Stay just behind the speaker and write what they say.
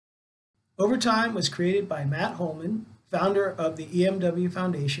Overtime was created by Matt Holman, founder of the EMW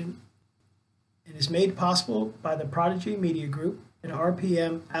Foundation, and is made possible by the Prodigy Media Group and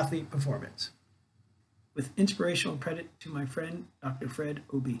RPM Athlete Performance. With inspirational credit to my friend, Dr. Fred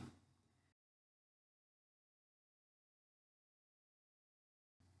Opie.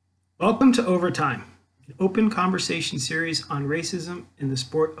 Welcome to Overtime, an open conversation series on racism in the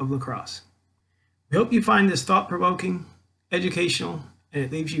sport of lacrosse. We hope you find this thought-provoking, educational, and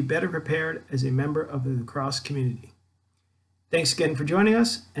it leaves you better prepared as a member of the lacrosse community. Thanks again for joining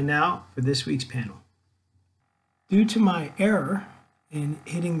us, and now for this week's panel. Due to my error in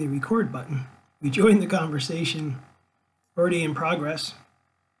hitting the record button, we joined the conversation already in progress,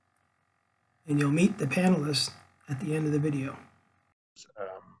 and you'll meet the panelists at the end of the video.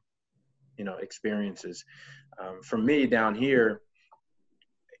 Experiences. For me down here,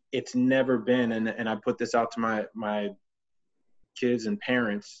 it's never been, and I put this out to my kids and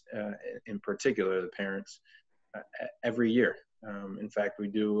parents, in particular the parents, every year. In fact, we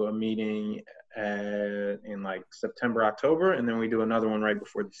do a meeting in like September, October, and then we do another one right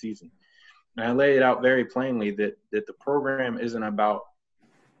before the season. And I lay it out very plainly that the program isn't about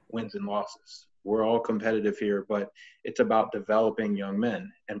wins and losses. We're all competitive here, but it's about developing young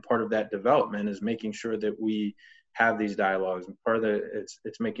men. And part of that development is making sure that we have these dialogues. And part of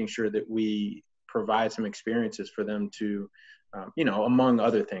it's making sure that we provide some experiences for them to, among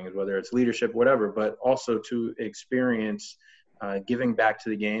other things, whether it's leadership, whatever, but also to experience giving back to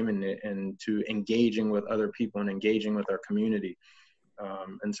the game and to engaging with other people and engaging with our community.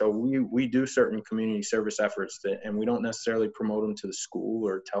 And so we do certain community service efforts and we don't necessarily promote them to the school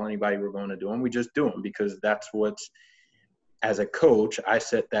or tell anybody we're going to do them. We just do them because that's as a coach, I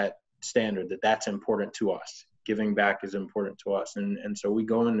set that standard that's important to us. Giving back is important to us. And so we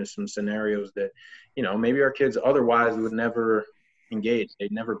go into some scenarios that, maybe our kids otherwise would never engage.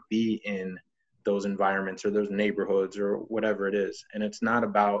 They'd never be in those environments or those neighborhoods or whatever it is. And it's not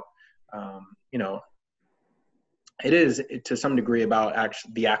about, it is to some degree about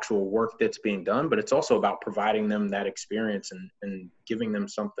the actual work that's being done, but it's also about providing them that experience and giving them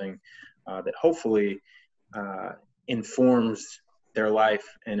something that hopefully informs their life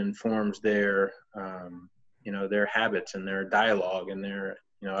and informs their, their habits and their dialogue and their,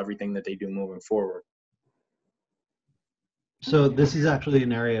 everything that they do moving forward. So this is actually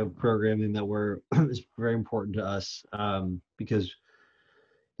an area of programming that is very important to us because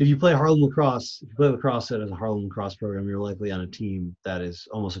if you play Harlem lacrosse, if you play lacrosse as a Harlem lacrosse program, you're likely on a team that is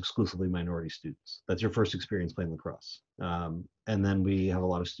almost exclusively minority students. That's your first experience playing lacrosse. And then we have a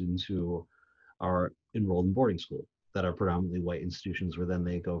lot of students who are enrolled in boarding school that are predominantly white institutions, where then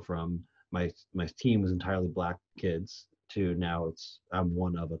they go from my team was entirely black kids to now I'm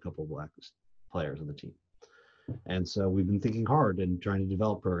one of a couple of black players on the team. And so we've been thinking hard and trying to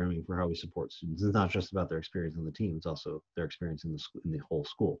develop programming for how we support students. It's not just about their experience on the team, it's also their experience in the whole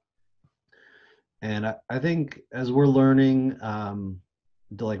school. And I think as we're learning,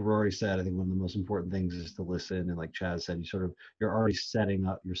 like Rory said, I think one of the most important things is to listen. And like Chazz said, you're already setting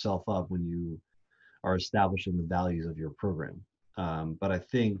up yourself up when you are establishing the values of your program. But I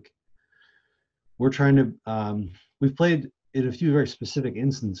think we're trying to, we've played in a few very specific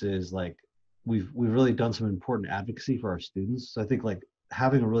instances, like we've really done some important advocacy for our students. So I think like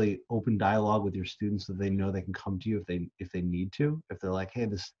having a really open dialogue with your students so they know they can come to you if they need to. If they're like, hey,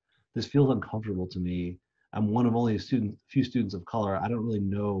 this feels uncomfortable to me. I'm one of only a few students of color. I don't really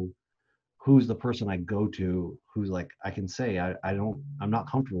know who's the person I go to who's like, I can say I'm not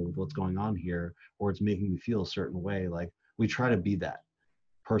comfortable with what's going on here, or it's making me feel a certain way. Like we try to be that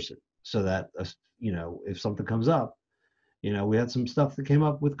person so that if something comes up, we had some stuff that came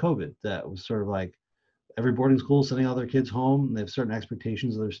up with COVID that was sort of like every boarding school sending all their kids home, and they have certain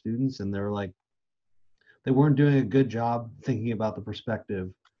expectations of their students, and they're like, they weren't doing a good job thinking about the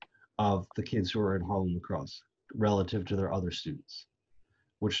perspective of the kids who are in Harlem lacrosse relative to their other students,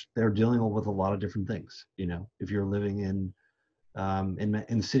 which they're dealing with a lot of different things. If you're living in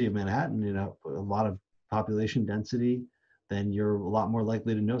the city of Manhattan, a lot of population density, then you're a lot more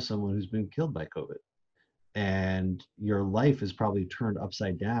likely to know someone who's been killed by COVID. And your life is probably turned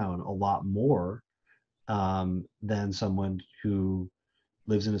upside down a lot more than someone who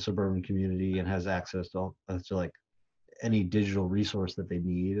lives in a suburban community and has access to like any digital resource that they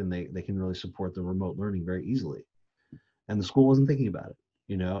need, and they can really support the remote learning very easily. And the school wasn't thinking about it,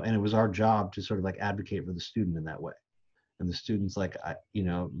 and it was our job to sort of like advocate for the student in that way. And the students like,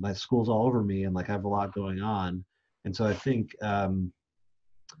 my school's all over me and like I have a lot going on. And so I think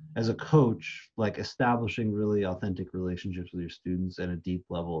as a coach, like establishing really authentic relationships with your students and a deep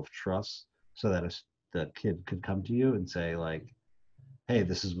level of trust so that that kid could come to you and say like, hey,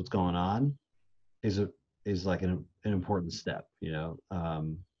 this is what's going on, is like an important step,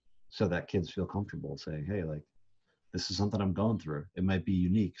 so that kids feel comfortable saying, hey, like, this is something I'm going through. It might be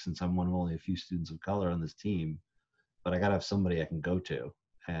unique since I'm one of only a few students of color on this team, but I got to have somebody I can go to.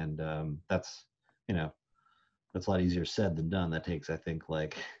 And that's a lot easier said than done. That takes, I think,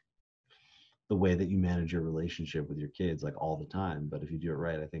 like the way that you manage your relationship with your kids, like all the time. But if you do it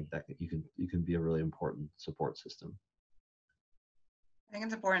right, I think that you can be a really important support system. I think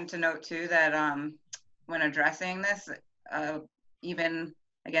it's important to note too that when addressing this, even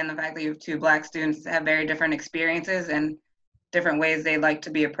again, the fact that you have two Black students have very different experiences and different ways they like to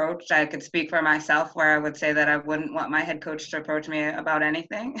be approached. I could speak for myself where I would say that I wouldn't want my head coach to approach me about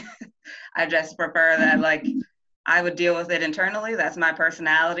anything. I just prefer that, like, I would deal with it internally. That's my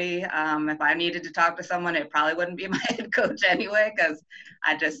personality. If I needed to talk to someone, it probably wouldn't be my head coach anyway, because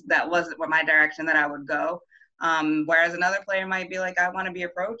that wasn't my direction that I would go. Whereas another player might be like, I want to be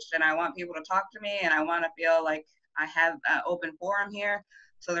approached and I want people to talk to me and I want to feel like I have an open forum here.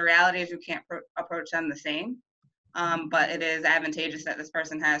 So the reality is you can't approach them the same. But it is advantageous that this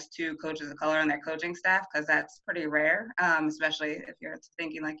person has two coaches of color on their coaching staff, because that's pretty rare, especially if you're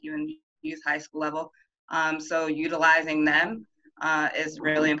thinking like you in youth high school level. So utilizing them is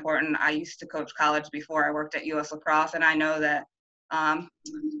really important. I used to coach college before I worked at US Lacrosse, and I know that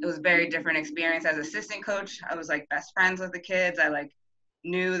it was a very different experience as assistant coach. I was like best friends with the kids. I like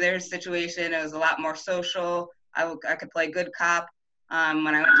knew their situation. It was a lot more social. I could play good cop.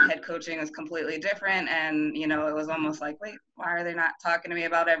 When I went to head coaching, it was completely different. And, it was almost like, wait, why are they not talking to me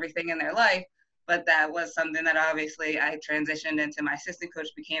about everything in their life? But that was something that obviously I transitioned into. My assistant coach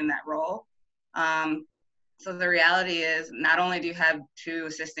became that role. So the reality is not only do you have two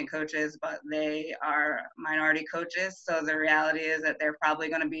assistant coaches, but they are minority coaches. So the reality is that they're probably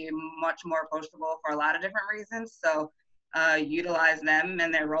going to be much more approachable for a lot of different reasons. So utilize them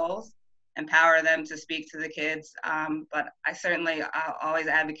in their roles, empower them to speak to the kids. But I'll always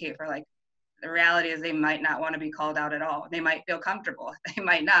advocate for, like, the reality is they might not want to be called out at all. They might feel comfortable, they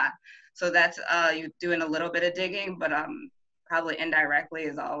might not. So that's you doing a little bit of digging, but probably indirectly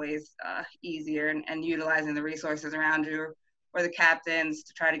is always easier, and utilizing the resources around you or the captains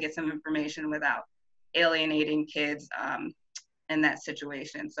to try to get some information without alienating kids in that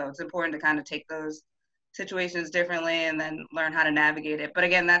situation. So it's important to kind of take those situations differently and then learn how to navigate it. But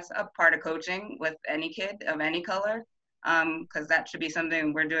again, that's a part of coaching with any kid of any color, because that should be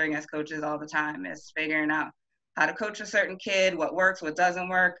something we're doing as coaches all the time, is figuring out how to coach a certain kid, what works, what doesn't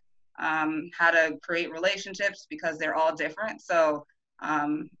work, how to create relationships, because they're all different. So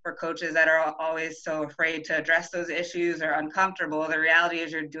for coaches that are always so afraid to address those issues or uncomfortable, the reality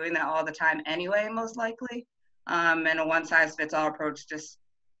is you're doing that all the time anyway, most likely. And a one-size-fits-all approach just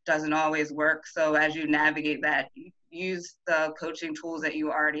doesn't always work. So as you navigate that, use the coaching tools that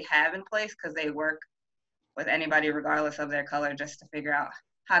you already have in place, because they work with anybody regardless of their color, just to figure out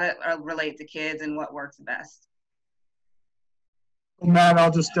how to relate to kids and what works best. Matt, I'll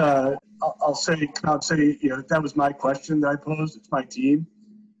just I'll say that was my question that I posed. It's my team.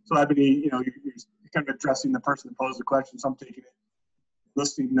 So Eboni, you're kind of addressing the person that posed the question. So I'm taking it,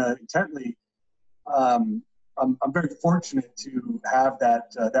 listening intently. I'm very fortunate to have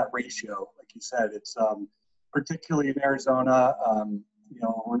that ratio, like you said. It's particularly in Arizona.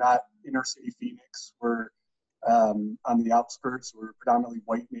 We're not inner city Phoenix. We're on the outskirts. We're a predominantly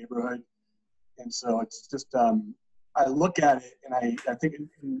white neighborhood, and so it's just I look at it and I think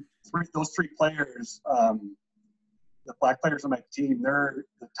in those three players, the Black players on my team, they're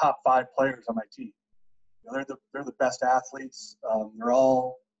the top 5 players on my team. They're the best athletes. They're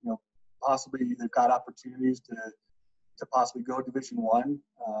all possibly they've got opportunities to possibly go Division I.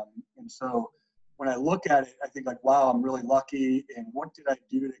 And so when I look at it, I think like, wow, I'm really lucky. And what did I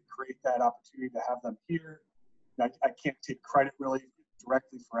do to create that opportunity to have them here? I can't take credit really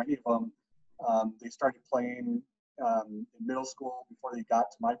directly for any of them. They started playing in middle school before they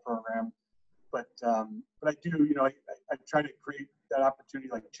got to my program. But I do, I try to create that opportunity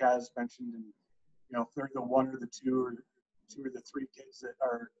like Chazz mentioned. And, if they're the one or the two or the 3 kids that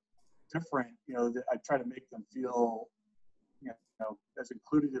are different, that I try to make them feel, as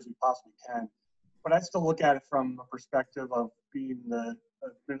included as we possibly can. But I still look at it from a perspective of being the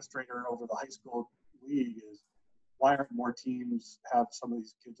administrator over the high school league is, why aren't more teams have some of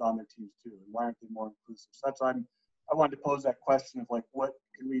these kids on their teams too? And why aren't they more inclusive? So that's why I wanted to pose that question of like, what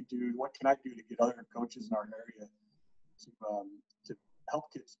can we do? What can I do to get other coaches in our area to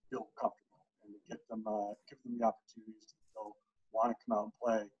help kids feel comfortable and to give them the opportunities to want to come out and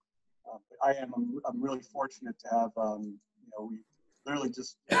play. I'm really fortunate to have we literally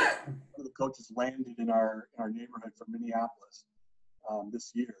just one of the coaches landed in our neighborhood from Minneapolis,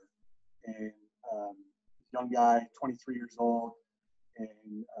 this year. And young guy, 23 years old,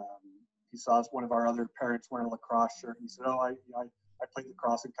 and he saw one of our other parents wearing a lacrosse shirt, and he said, "Oh, I played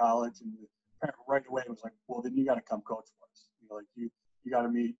lacrosse in college." And the parent right away was like, "Well, then you got to come coach for us. Like you got to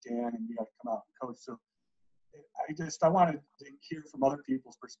meet Dan, and you got to come out and coach." So I wanted to hear from other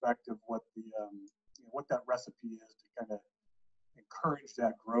people's perspective what the what that recipe is to kind of encourage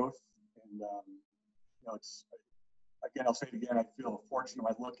that growth. And it's, again, I'll say it again, I feel fortunate.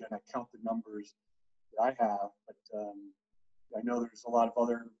 I look and I count the numbers that I have, but I know there's a lot of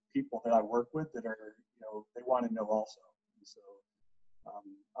other people that I work with that are, they want to know also. And so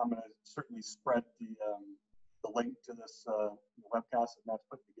I'm going to certainly spread the link to this webcast that Matt's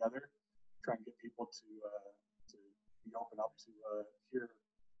put together, try and get people to be open up to hear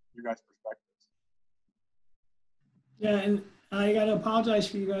your guys' perspectives. Yeah, and I got to apologize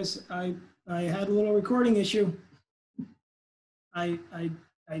for you guys. I had a little recording issue. I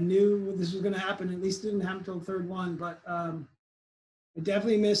knew this was going to happen. At least it didn't happen until the third one, but I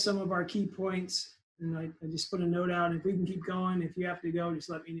definitely missed some of our key points. And I just put a note out. If we can keep going, if you have to go, just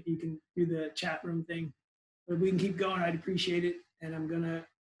let me know. You can do the chat room thing. But if we can keep going, I'd appreciate it. And I'm going to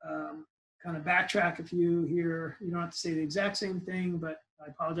kind of backtrack if you hear, you don't have to say the exact same thing, but I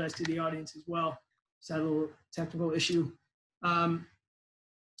apologize to the audience as well. Just had a little technical issue.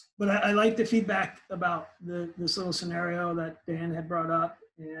 But I like the feedback about this little scenario that Dan had brought up.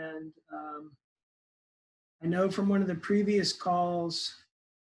 And I know from one of the previous calls,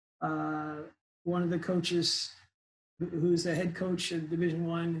 one of the coaches who's the head coach of Division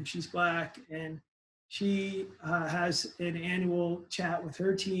I, and she's Black, and she has an annual chat with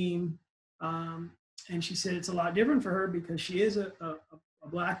her team. And she said it's a lot different for her because she is a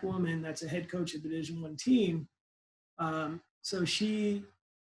Black woman that's a head coach of the Division I team. So she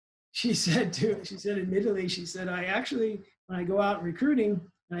said admittedly, she said, I actually, when I go out recruiting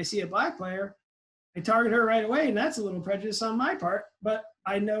and I see a Black player, I target her right away. And that's a little prejudice on my part, but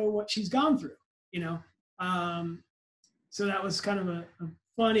I know what she's gone through, So that was kind of a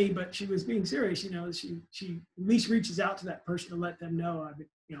funny, but she was being serious. She at least reaches out to that person to let them know,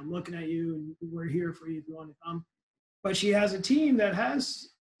 I'm looking at you and we're here for you if you want to come. But she has a team that has,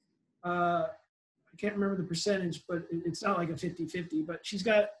 I can't remember the percentage, but it's not like a 50-50, but she's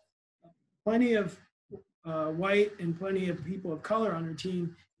got plenty of white and plenty of people of color on her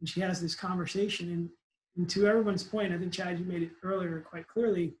team. And she has this conversation. And to everyone's point, I think, Chad, you made it earlier quite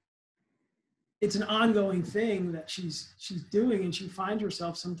clearly, it's an ongoing thing that she's doing, and she finds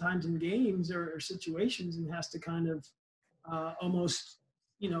herself sometimes in games or situations and has to kind of almost,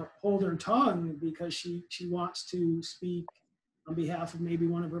 hold her tongue because she wants to speak on behalf of maybe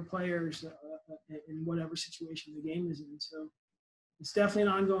one of her players in whatever situation the game is in. So it's definitely an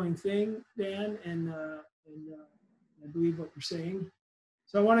ongoing thing, Dan, and I believe what you're saying.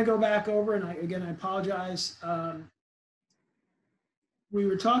 So I want to go back over, and I apologize. We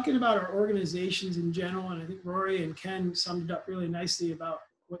were talking about our organizations in general, and I think Rory and Ken summed it up really nicely about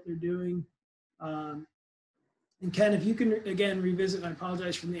what they're doing. And Ken, if you can, again, revisit, and I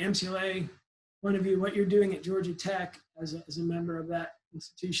apologize, from the MCLA point of view, what you're doing at Georgia Tech as a member of that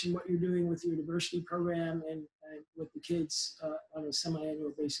institution, what you're doing with your diversity program and with the kids on a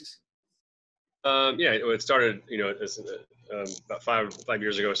semi-annual basis. It started, about five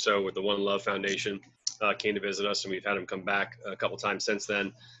years ago or so with the One Love Foundation. Came to visit us, and we've had them come back a couple times since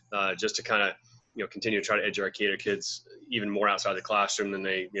then, just to kind of, continue to try to educate our kids even more outside the classroom than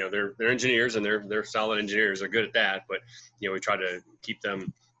they, they're engineers, and they're solid engineers. They're good at that, but, we try to keep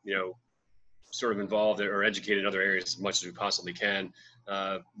them, sort of involved or educated in other areas as much as we possibly can.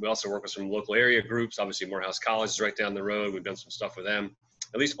 We also work with some local area groups. Obviously, Morehouse College is right down the road. We've done some stuff with them,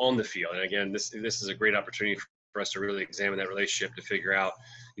 at least on the field. And again, this is a great opportunity for us to really examine that relationship to figure out,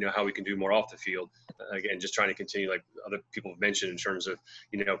 how we can do more off the field. Again, just trying to continue, like other people have mentioned, in terms of,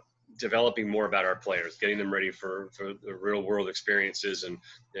 developing more about our players, getting them ready for the real world experiences, and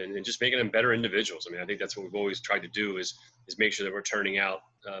just making them better individuals. I mean, I think that's what we've always tried to do is make sure that we're turning out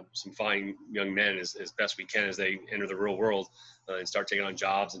some fine young men as best we can as they enter the real world and start taking on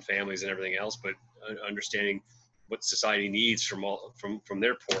jobs and families and everything else, but understanding what society needs from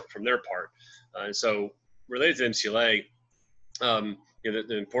their part. And so related to MCLA,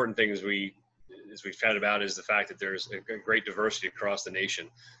 the important thing is we've chatted about is the fact that there's a great diversity across the nation,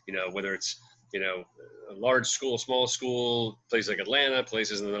 whether it's, a large school, small school, places like Atlanta,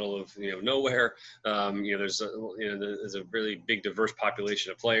 places in the middle of, nowhere. There's a really big diverse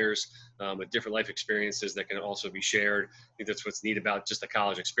population of players with different life experiences that can also be shared. I think that's what's neat about just the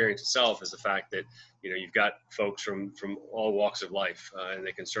college experience itself, is the fact that, you've got folks from all walks of life, and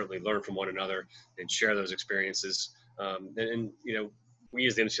they can certainly learn from one another and share those experiences And you know, we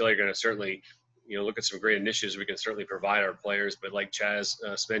as the MCLA are going to certainly, you know, look at some great initiatives we can certainly provide our players. But like Chazz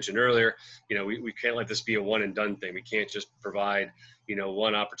mentioned earlier, you know, we can't let this be a one and done thing. We can't just provide, you know,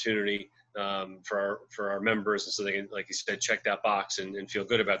 one opportunity for our members, and so they can, like you said, check that box and feel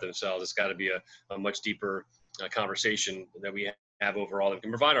good about themselves. It's got to be a much deeper conversation that we have overall that we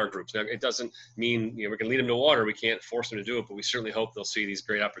can provide our groups. Now, it doesn't mean, you know, we can lead them to water. We can't force them to do it, but we certainly hope they'll see these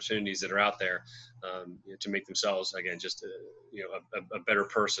great opportunities that are out there, you know, to make themselves, again, just you know, a better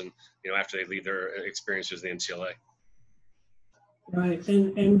person, you know, after they leave their experiences in the MCLA. Right,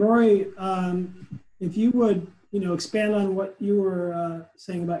 and Rory, if you would, you know, expand on what you were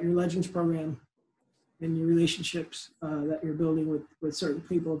saying about your Legends program and your relationships that you're building with certain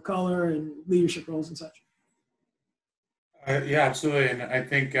people of color and leadership roles and such. Yeah, absolutely. And I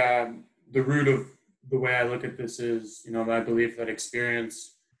think the root of the way I look at this is, you know, my belief that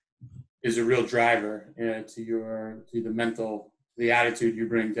experience is a real driver to the mental, the attitude you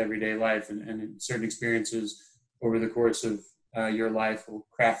bring to everyday life, and certain experiences over the course of your life will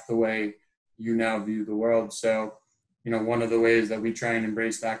craft the way you now view the world. So, you know, one of the ways that we try and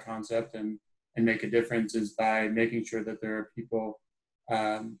embrace that concept and make a difference is by making sure that there are people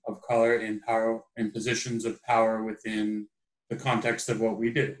of color in positions of power within the context of what we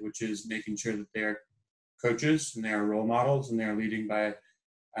do, which is making sure that they're coaches and they are role models and they are leading by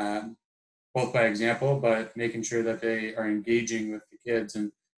both by example, but making sure that they are engaging with the kids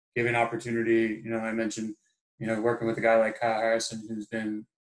and giving opportunity. You know, I mentioned, you know, working with a guy like Kyle Harrison, who's been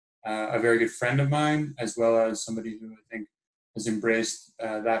a very good friend of mine, as well as somebody who I think has embraced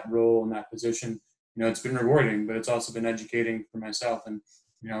that role and that position. You know, it's been rewarding, but it's also been educating for myself. And,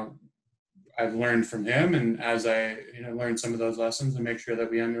 you know, I've learned from him, and as I, you know, learned some of those lessons, and make sure that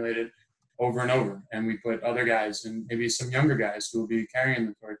we emulate it over and over, and we put other guys and maybe some younger guys who will be carrying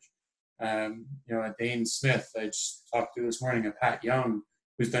the torch. You know, a Dane Smith, I just talked to this morning, a Pat Young,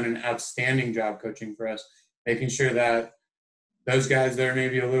 who's done an outstanding job coaching for us, making sure that those guys that are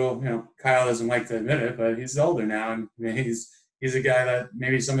maybe a little, you know, Kyle doesn't like to admit it, but he's older now, and he's a guy that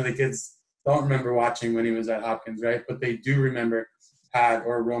maybe some of the kids don't remember watching when he was at Hopkins, right? But they do remember Pat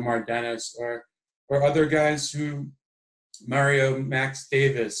or Romar Dennis or other guys who, Mario Max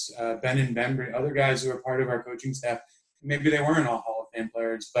Davis, Ben and Bembry, other guys who are part of our coaching staff. Maybe they weren't all Hall of Fame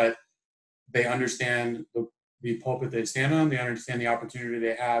players, but they understand the pulpit they stand on. They understand the opportunity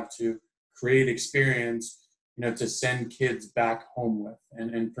they have to create experience, you know, to send kids back home with.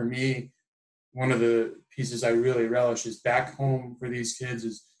 And for me, one of the pieces I really relish is back home for these kids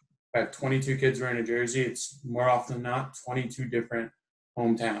is, if I have 22 kids wearing a jersey, it's more often than not 22 different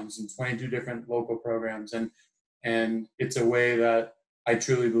hometowns and 22 different local programs. And it's a way that I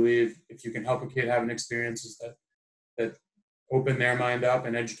truly believe if you can help a kid have an experience that open their mind up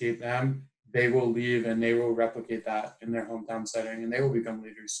and educate them, they will leave and they will replicate that in their hometown setting and they will become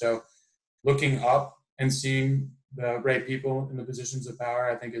leaders. So looking up and seeing the right people in the positions of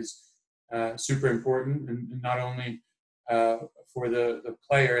power, I think is super important, and not only for the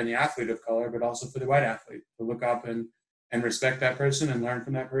player and the athlete of color, but also for the white athlete to look up and respect that person and learn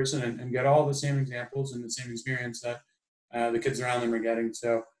from that person and get all the same examples and the same experience that the kids around them are getting.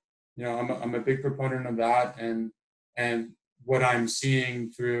 So, you know, I'm a big proponent of that, and what I'm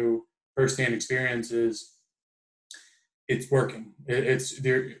seeing through firsthand experience is it's working. It's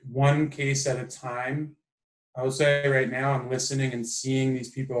there one case at a time. I will say right now I'm listening and seeing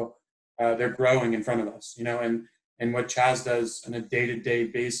these people, they're growing in front of us, you know, and what Chazz does on a day-to-day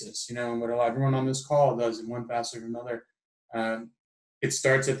basis, you know, and what everyone on this call does in one facet or another. It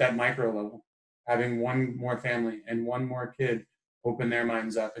starts at that micro level, having one more family and one more kid open their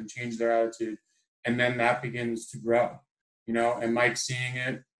minds up and change their attitude. And then that begins to grow, you know, and Mike's seeing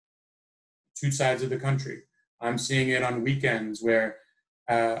it two sides of the country. I'm seeing it on weekends where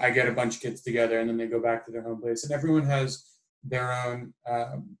I get a bunch of kids together and then they go back to their home place, and everyone has their own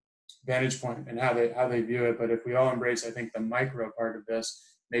vantage point and how they view it. But if we all embrace, I think, the micro part of this,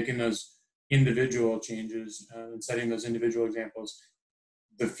 making those individual changes and setting those individual examples,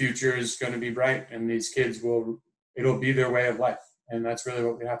 the future is going to be bright, and these kids it'll be their way of life. And that's really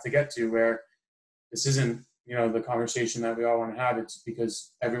what we have to get to, where this isn't, you know, the conversation that we all want to have. It's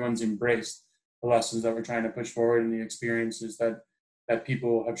because everyone's embraced the lessons that we're trying to push forward and the experiences that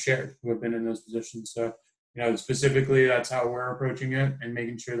people have shared who have been in those positions. So, you know, specifically, that's how we're approaching it, and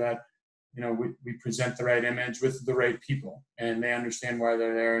making sure that, you know, we present the right image with the right people and they understand why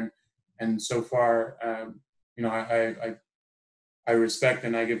they're there. And so far, you know, I respect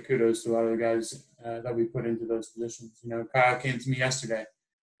and I give kudos to a lot of the guys that we put into those positions. You know, Kyle came to me yesterday.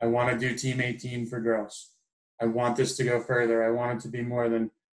 I want to do Team 18 for girls. I want this to go further. I want it to be more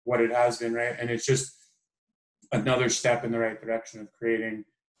than what it has been, right? And it's just another step in the right direction of creating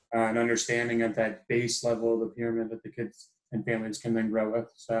an understanding of that base level of the pyramid that the kids and families can then grow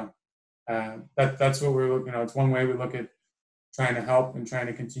with. So that's what we're looking at. It's one way we look at trying to help and trying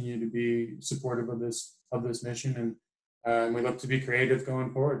to continue to be supportive of this mission. And we look to be creative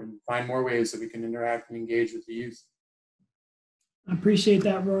going forward and find more ways that we can interact and engage with the youth. I appreciate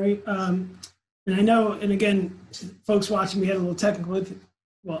that, Rory. And I know, and again, folks watching, we had a little technical,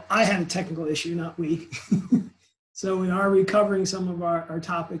 well, I had a technical issue, not we. So we are recovering some of our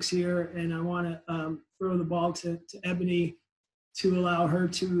topics here, and I want to throw the ball to Eboni to allow her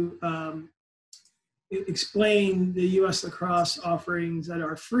to explain the U.S. Lacrosse offerings that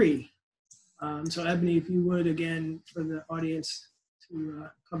are free. So Eboni, if you would, again, for the audience to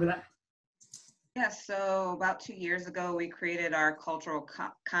cover that. Yeah, so about 2 years ago, we created our cultural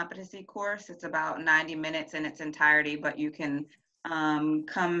competency course. It's about 90 minutes in its entirety, but you can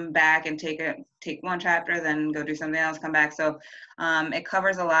come back and take one chapter, then go do something else, come back. So it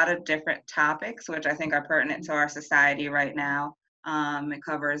covers a lot of different topics, which I think are pertinent to our society right now. It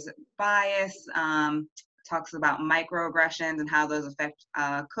covers bias, talks about microaggressions and how those affect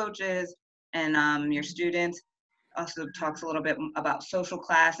coaches and your students. Also talks a little bit about social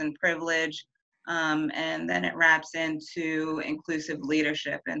class and privilege. And then it wraps into inclusive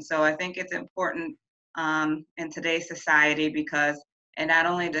leadership. And so I think it's important in today's society because it not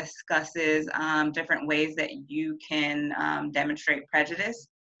only discusses different ways that you can demonstrate prejudice,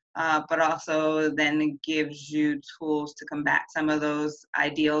 but also then gives you tools to combat some of those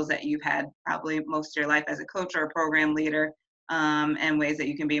ideals that you've had probably most of your life as a coach or a program leader, and ways that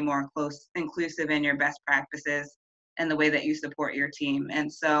you can be more inclusive in your best practices and the way that you support your team.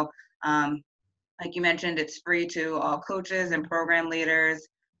 And so, like you mentioned, it's free to all coaches and program leaders.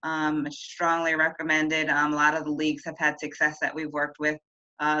 It's strongly recommended. A lot of the leagues have had success that we've worked with.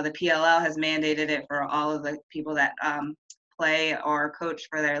 The PLL has mandated it for all of the people that play or coach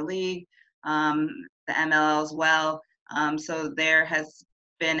for their league, the MLL as well. So there has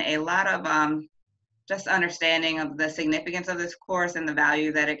been a lot of just understanding of the significance of this course and the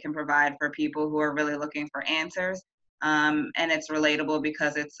value that it can provide for people who are really looking for answers. And it's relatable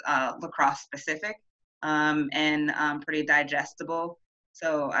because it's lacrosse specific and pretty digestible.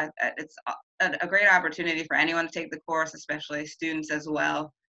 So it's a great opportunity for anyone to take the course, especially students as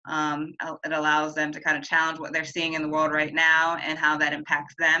well. It allows them to kind of challenge what they're seeing in the world right now and how that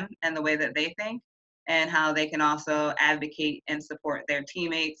impacts them and the way that they think, and how they can also advocate and support their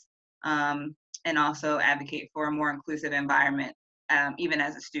teammates, and also advocate for a more inclusive environment, even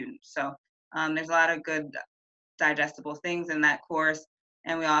as a student. So there's a lot of good digestible things in that course.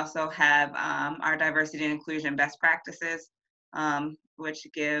 And we also have our diversity and inclusion best practices, which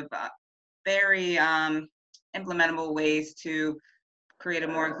give very implementable ways to create a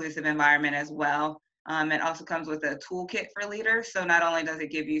more inclusive environment as well. It also comes with a toolkit for leaders. So not only does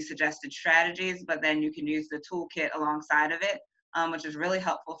it give you suggested strategies, but then you can use the toolkit alongside of it, which is really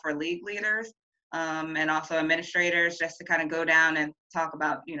helpful for league leaders and also administrators, just to kind of go down and talk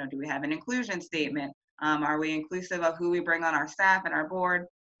about, do we have an inclusion statement? Are we inclusive of who we bring on our staff and our board?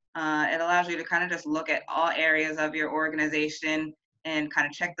 It allows you to kind of just look at all areas of your organization and kind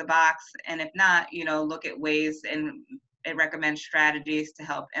of check the box. And if not, look at ways, and it recommends strategies to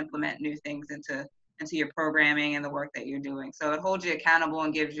help implement new things into your programming and the work that you're doing. So it holds you accountable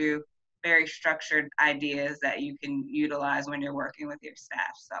and gives you very structured ideas that you can utilize when you're working with your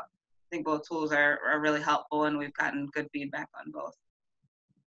staff. So I think both tools are really helpful, and we've gotten good feedback on both.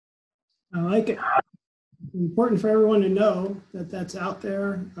 I like it. Important for everyone to know that that's out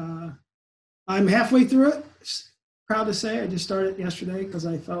there. I'm halfway through it. Proud to say I just started yesterday because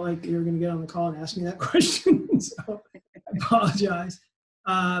I felt like you were going to get on the call and ask me that question. So I apologize.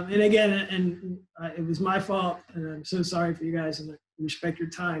 And again, it was my fault, and I'm so sorry for you guys, and I respect your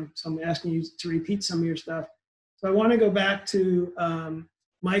time. So I'm asking you to repeat some of your stuff. So I want to go back to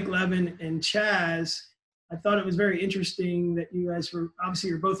Mike, Levin, and Chazz. I thought it was very interesting that you guys were, obviously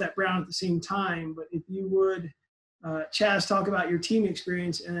you're both at Brown at the same time, but if you would, Chazz, talk about your team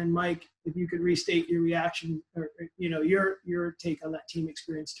experience, and then Mike, if you could restate your reaction or your take on that team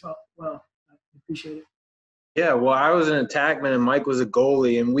experience as well. I appreciate it. Yeah, well, I was an attackman and Mike was a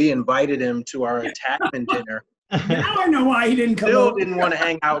goalie, and we invited him to our attackman dinner. Now I know why he didn't come. Still didn't want to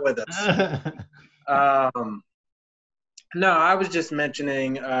hang out with us. No, I was just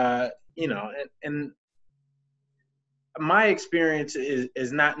mentioning, and my experience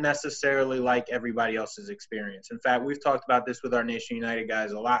is not necessarily like everybody else's experience. In fact, we've talked about this with our Nation United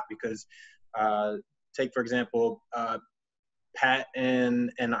guys a lot because take, for example, Pat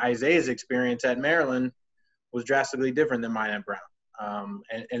and Isaiah's experience at Maryland was drastically different than mine at Brown.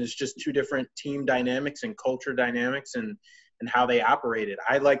 And it's just two different team dynamics and culture dynamics and how they operated.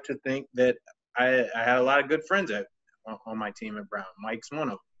 I like to think that I had a lot of good friends on my team at Brown. Mike's one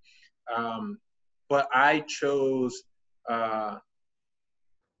of them. But I chose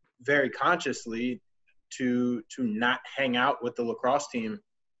very consciously to not hang out with the lacrosse team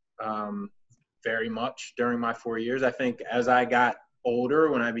very much during my 4 years. I think as I got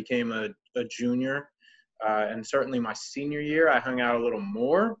older, when I became a junior, and certainly my senior year, I hung out a little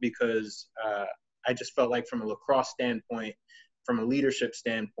more because I just felt like from a lacrosse standpoint, from a leadership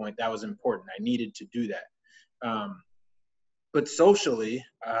standpoint, that was important. I needed to do that. But socially,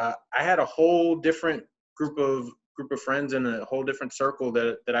 I had a whole different group of friends and a whole different circle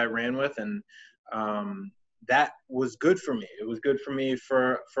that I ran with, and that was good for me. It was good for me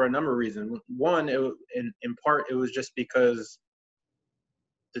for a number of reasons. One, in part, it was just because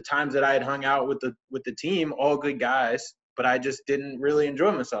the times that I had hung out with the team, all good guys, but I just didn't really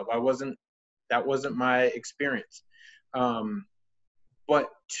enjoy myself. That wasn't my experience. But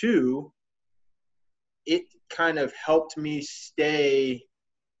two, it kind of helped me stay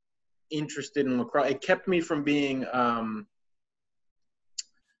interested in lacrosse. It kept me from being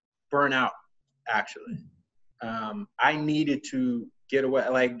burnout, actually. I needed to get away.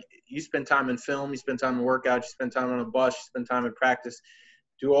 Like, you spend time in film, you spend time in workout, you spend time on a bus, you spend time in practice,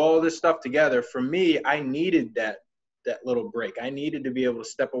 do all this stuff together. For me, I needed that little break. I needed to be able to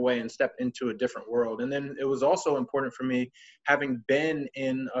step away and step into a different world. And then it was also important for me, having been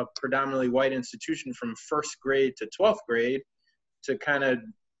in a predominantly white institution from first grade to 12th grade, to kind of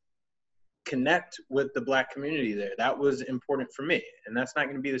connect with the Black community there. That was important for me. And that's not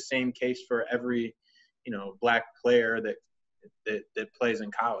going to be the same case for every, Black player that plays in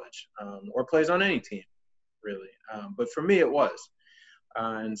college, or plays on any team, really. But for me, it was.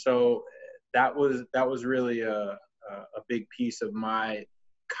 And so that was really a big piece of my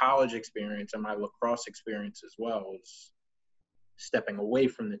college experience and my lacrosse experience as well, was stepping away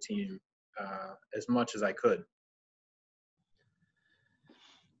from the team as much as I could.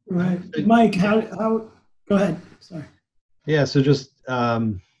 Right. Mike, how go ahead. Sorry. Yeah, so just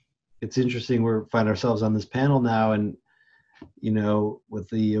it's interesting, we find ourselves on this panel now, and with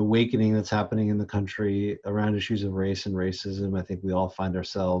the awakening that's happening in the country around issues of race and racism, I think we all find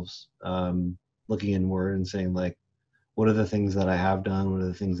ourselves looking inward and saying, like, what are the things that I have done? What are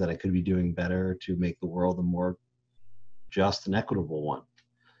the things that I could be doing better to make the world a more just and equitable one?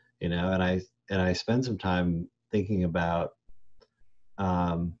 And I spend some time thinking about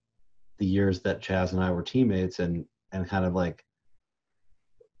the years that Chazz and I were teammates, and kind of like,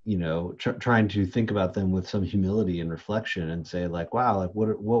 trying to think about them with some humility and reflection, and say, like, wow, like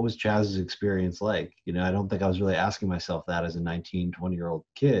what was Chazz's experience like? I don't think I was really asking myself that as a 19, 20-year-old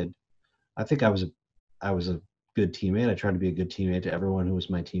kid. I think I was a good teammate. I tried to be a good teammate to everyone who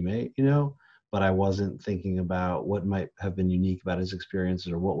was my teammate, but I wasn't thinking about what might have been unique about his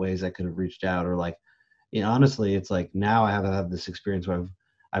experiences, or what ways I could have reached out, or like, honestly, it's like now I have had this experience where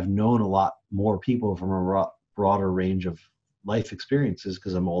I've known a lot more people from a broader range of life experiences,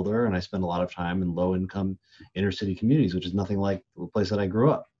 because I'm older and I spend a lot of time in low income inner city communities, which is nothing like the place that I grew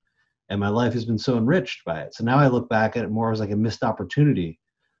up. And my life has been so enriched by it. So now I look back at it more as like a missed opportunity.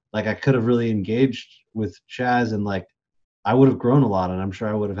 Like, I could have really engaged with Chazz, and like, I would have grown a lot, and I'm sure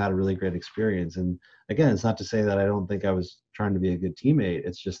I would have had a really great experience. And again, it's not to say that I don't think I was trying to be a good teammate.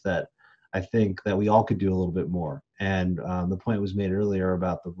 It's just that I think that we all could do a little bit more. And the point was made earlier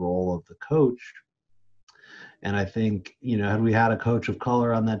about the role of the coach. And I think, had we had a coach of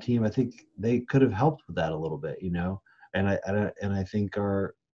color on that team, I think they could have helped with that a little bit, And I think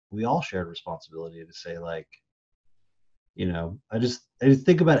we all shared responsibility to say, like, I just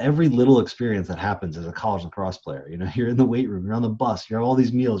think about every little experience that happens as a college lacrosse player. You're in the weight room, you're on the bus, you're all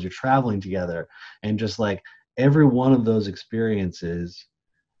these meals, you're traveling together, and just like every one of those experiences,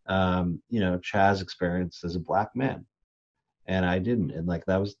 Chazz experienced as a Black man, and I didn't, and like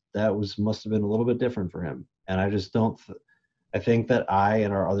that must have been a little bit different for him. And I just I think that I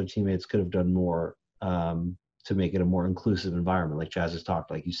and our other teammates could have done more to make it a more inclusive environment. Like Chazz has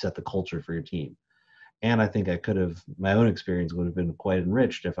talked, like, you set the culture for your team. And I think I could have, my own experience would have been quite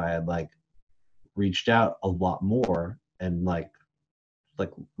enriched if I had like reached out a lot more and like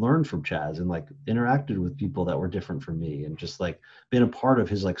learned from Chazz and like interacted with people that were different from me, and just like been a part of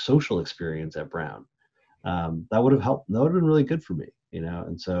his like social experience at Brown. That would have helped. That would have been really good for me,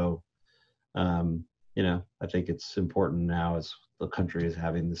 And so, I think it's important now, as the country is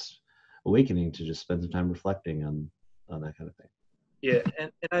having this awakening, to just spend some time reflecting on that kind of thing. Yeah,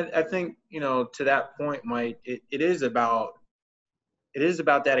 and I think, to that point, Mike, it is about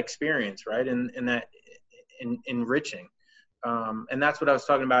that experience, right? And that enriching. And that's what I was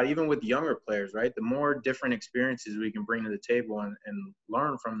talking about, even with younger players, right? The more different experiences we can bring to the table and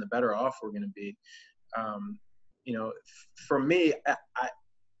learn from, the better off we're going to be. You know, for me,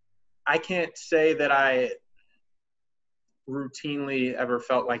 I can't say that I routinely ever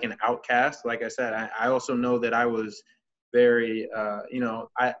felt like an outcast. Like I said, I also know that I was very, you know,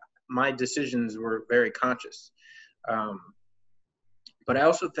 my decisions were very conscious. But I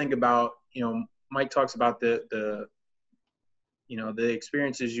also think about, you know, Mike talks about the you know, the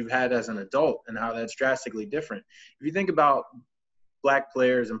experiences you've had as an adult and how that's drastically different. If you think about Black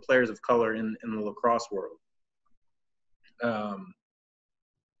players and players of color in the lacrosse world,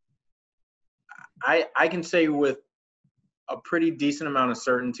 I can say with a pretty decent amount of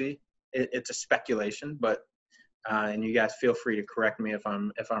certainty, it's a speculation, but and you guys feel free to correct me if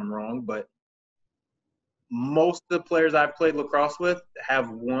I'm wrong, but most of the players I've played lacrosse with have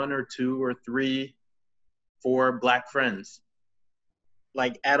 1 or 2 or 3, 4 Black friends,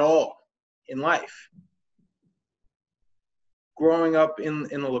 like at all in life. Growing up in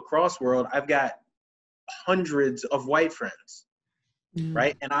the lacrosse world, I've got hundreds of white friends,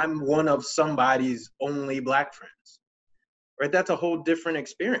 right? And I'm one of somebody's only Black friends, right? That's a whole different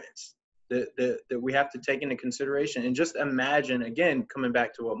experience that we have to take into consideration. And just imagine, again, coming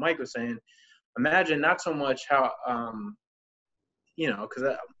back to what Mike was saying, imagine not so much how, you know,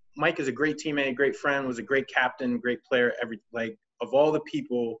 because Mike is a great teammate, great friend, was a great captain, great player. Like, of all the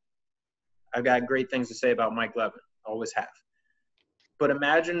people, I've got great things to say about Mike Levin, always have. But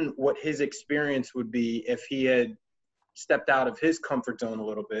imagine what his experience would be if he had stepped out of his comfort zone a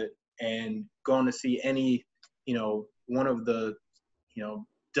little bit and gone to see any, you know, one of the, you know,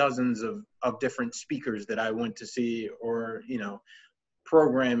 dozens of different speakers that I went to see, or, you know,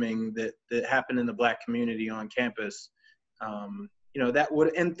 programming that happened in the Black community on campus. You know, that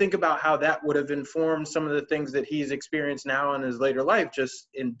would, and think about how that would have informed some of the things that he's experienced now in his later life, just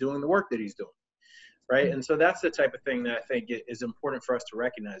in doing the work that he's doing, right? And so that's the type of thing that I think is important for us to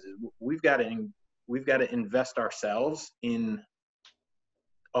recognize, is we've got to invest ourselves in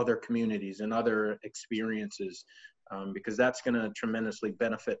other communities and other experiences, because that's going to tremendously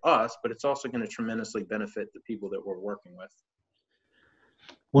benefit us, but it's also going to tremendously benefit the people that we're working with.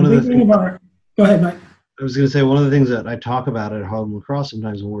 One of the things, go ahead, Mike. I was going to say, one of the things that I talk about at Harlem Lacrosse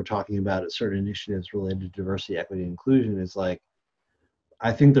sometimes when we're talking about certain initiatives related to diversity, equity, and inclusion is like,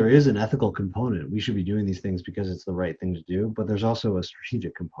 I think there is an ethical component. We should be doing these things because it's the right thing to do, but there's also a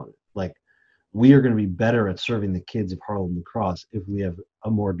strategic component. Like, we are going to be better at serving the kids of Harlem Lacrosse if we have a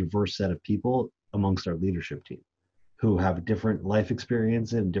more diverse set of people amongst our leadership team who have different life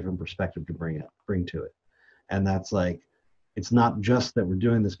experience and different perspective to bring to it. And that's like, it's not just that we're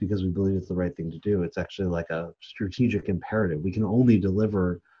doing this because we believe it's the right thing to do. It's actually like a strategic imperative. We can only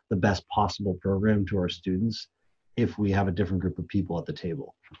deliver the best possible program to our students if we have a different group of people at the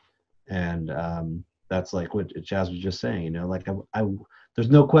table. And that's like what Chazz was just saying, you know, like there's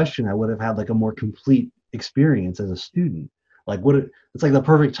no question I would have had like a more complete experience as a student. Like it's like the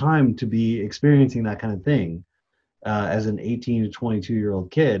perfect time to be experiencing that kind of thing as an 18 to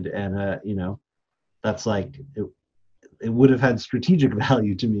 22-year-old kid. And, you know, that's like, it would have had strategic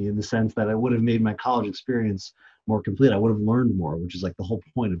value to me in the sense that it would have made my college experience more complete. I would have learned more, which is like the whole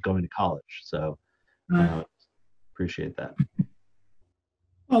point of going to college. So appreciate that.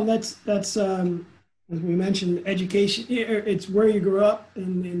 Well, that's as we mentioned, education. It's where you grew up,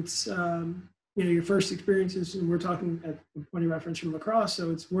 and it's you know, your first experiences. And we're talking at the point of reference from lacrosse,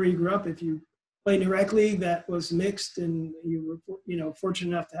 so it's where you grew up. If you played in a rec league that was mixed, and you were, you know,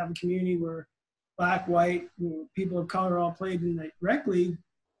 fortunate enough to have a community where Black, white, you know, people of color all played in the rec league,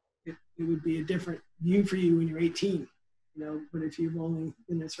 it would be a different view for you when you're 18, you know. But if you've only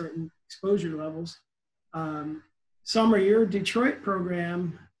been at certain exposure levels, Summer, your Detroit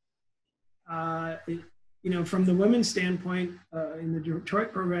program, you know, from the women's standpoint, in the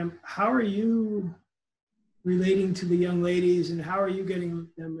Detroit program, how are you relating to the young ladies, and how are you getting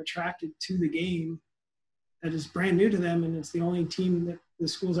them attracted to the game that is brand new to them, and it's the only team that the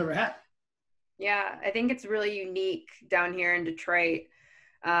school's ever had? Yeah, I think it's really unique down here in Detroit,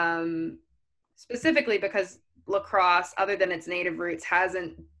 specifically because lacrosse, other than its native roots,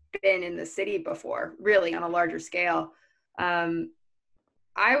 hasn't been in the city before, really on a larger scale.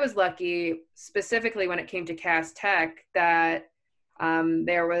 I was lucky, specifically when it came to Cass Tech, that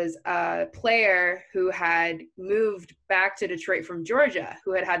there was a player who had moved back to Detroit from Georgia,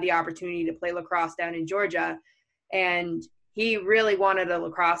 who had the opportunity to play lacrosse down in Georgia. And he really wanted a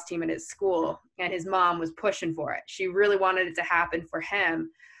lacrosse team at his school, and his mom was pushing for it. She really wanted it to happen for him.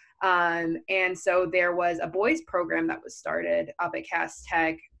 And so there was a boys program that was started up at Cass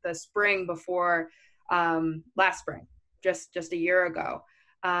Tech the spring before last spring. just a year ago.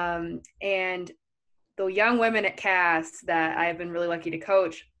 And the young women at Chazz that I've been really lucky to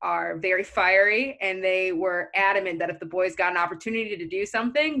coach are very fiery, and they were adamant that if the boys got an opportunity to do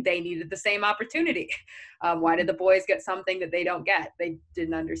something, they needed the same opportunity. Why did the boys get something that they don't get? They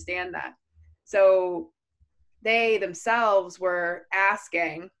didn't understand that. So they themselves were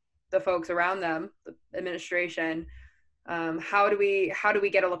asking the folks around them, the administration, how do we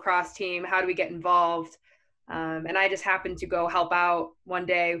get a lacrosse team? How do we get involved? And I just happened to go help out one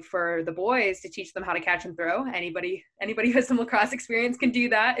day for the boys to teach them how to catch and throw. Anybody who has some lacrosse experience can do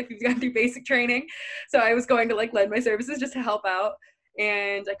that if you've gone through basic training. So I was going to like lend my services just to help out.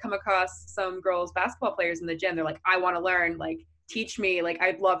 And I come across some girls basketball players in the gym. They're like, I want to learn, like, teach me, like,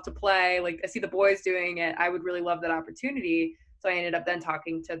 I'd love to play. Like, I see the boys doing it. I would really love that opportunity. So I ended up then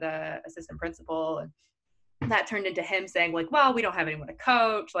talking to the assistant principal, and that turned into him saying, like, well, we don't have anyone to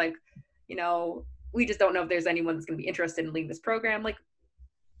coach. Like, you know, we just don't know if there's anyone that's going to be interested in leading this program. Like,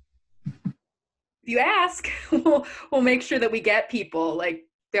 if you ask, we'll make sure that we get people. Like,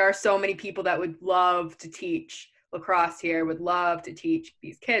 there are so many people that would love to teach lacrosse here, would love to teach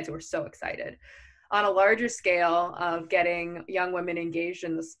these kids who are so excited. On a larger scale of getting young women engaged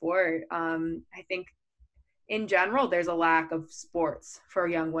in the sport, I think in general, there's a lack of sports for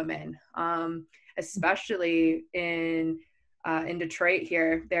young women, especially in Detroit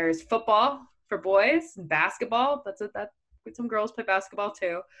here. There's football for boys, and basketball. That's some girls play basketball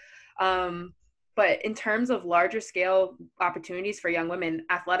too. But in terms of larger scale opportunities for young women,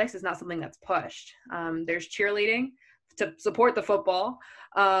 athletics is not something that's pushed. There's cheerleading to support the football.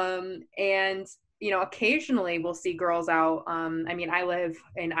 And, you know, occasionally we'll see girls out. I mean, I live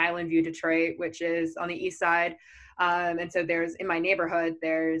in Island View, Detroit, which is on the east side. And so in my neighborhood,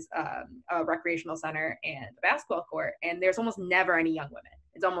 there's a recreational center and a basketball court, and there's almost never any young women.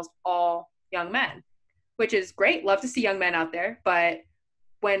 It's almost all young men, which is great. Love to see young men out there. But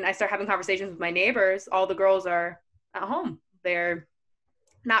when I start having conversations with my neighbors, all the girls are at home. They're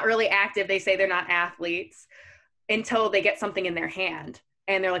not really active. They say they're not athletes until they get something in their hand.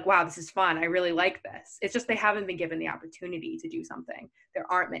 And they're like, wow, this is fun. I really like this. It's just they haven't been given the opportunity to do something.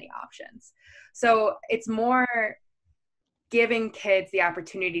 There aren't many options. So it's more giving kids the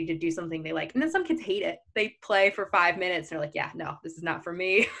opportunity to do something they like. And then some kids hate it. They play for 5 minutes. And they're like, yeah, no, this is not for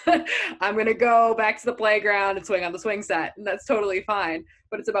me. I'm going to go back to the playground and swing on the swing set. And that's totally fine.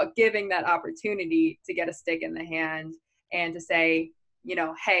 But it's about giving that opportunity to get a stick in the hand and to say, you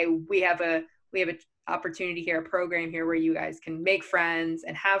know, hey, we have a opportunity here, a program here where you guys can make friends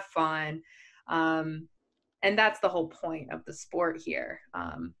and have fun. And that's the whole point of the sport here.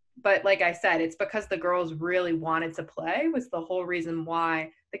 But like I said, it's because the girls really wanted to play was the whole reason why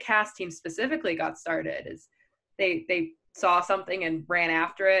the Chazz team specifically got started. Is they saw something and ran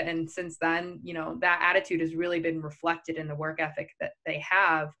after it. And since then, you know, that attitude has really been reflected in the work ethic that they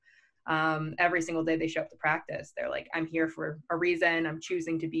have. Every single day they show up to practice. They're like, I'm here for a reason. I'm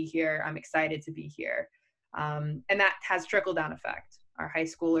choosing to be here. I'm excited to be here. And that has trickle down effect. Our high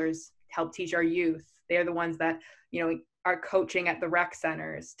schoolers help teach our youth. They're the ones that, you know, are coaching at the rec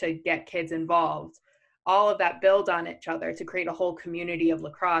centers to get kids involved. All of that builds on each other to create a whole community of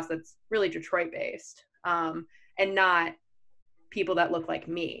lacrosse that's really Detroit based, and not people that look like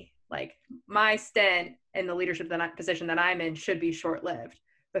me. Like, my stint in the leadership position that I'm in should be short-lived,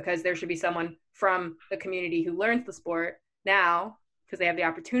 because there should be someone from the community who learns the sport now, because they have the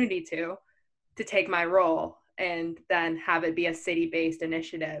opportunity to take my role and then have it be a city-based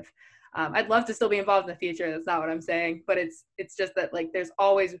initiative. I'd love to still be involved in the future. That's not what I'm saying, but it's just that, like, there's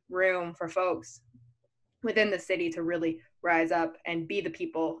always room for folks within the city to really rise up and be the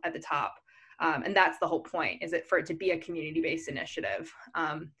people at the top. And that's the whole point, is it for it to be a community-based initiative,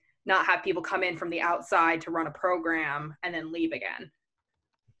 not have people come in from the outside to run a program and then leave again.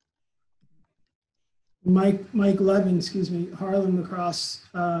 Mike Levin, Harlem Lacrosse.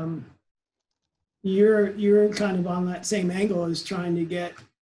 You're kind of on that same angle as trying to get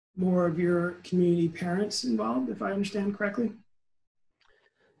more of your community parents involved, if I understand correctly.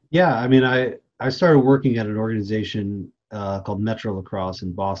 Yeah, I mean, I started working at an organization called Metro Lacrosse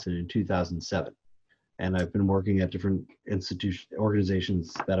in Boston in 2007. And I've been working at different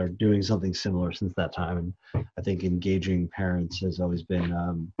organizations that are doing something similar since that time. And I think engaging parents has always been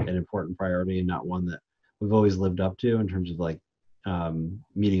an important priority, and not one that we've always lived up to in terms of like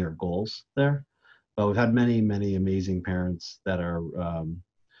meeting our goals there. But we've had many, many amazing parents that are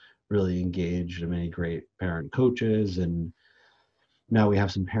really engaged, and many great parent coaches. And now we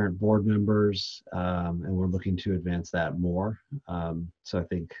have some parent board members, and we're looking to advance that more. So I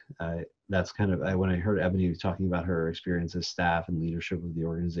think that's kind of, when I heard Eboni talking about her experience as staff and leadership of the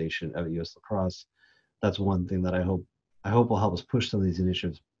organization of US Lacrosse, that's one thing that I hope I hope will help us push some of these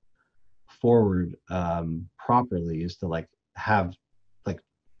initiatives forward properly is to like have like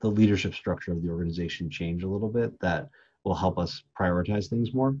the leadership structure of the organization change a little bit that will help us prioritize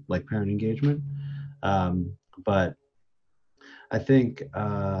things more, like parent engagement. But I think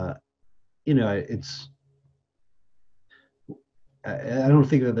it's I don't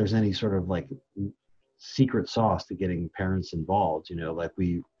think that there's any sort of like secret sauce to getting parents involved. Like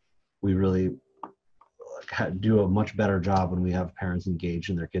we really do a much better job when we have parents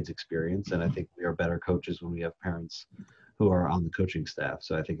engaged in their kids' experience, and I think we are better coaches when we have parents who are on the coaching staff.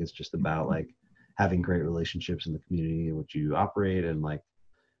 So I think it's just about like having great relationships in the community in which you operate, and like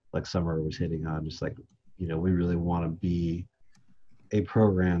Summer was hitting on, just like we really want to be a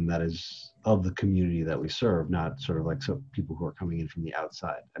program that is of the community that we serve, not sort of like some people who are coming in from the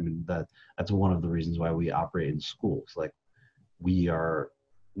outside. I mean, that's one of the reasons why we operate in schools. Like we hire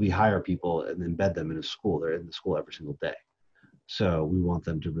people and embed them in a school. They're in the school every single day. So we want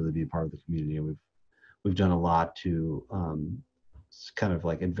them to really be a part of the community. And we've done a lot to kind of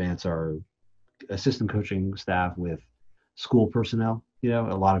like advance our assistant coaching staff with school personnel. We have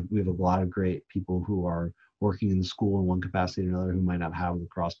a lot of great people who are working in the school in one capacity or another who might not have a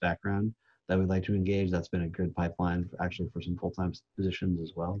lacrosse background that we'd like to engage. That's been a good pipeline actually for some full-time positions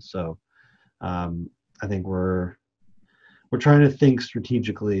as well. So I think we're trying to think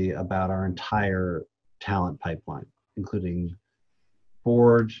strategically about our entire talent pipeline, including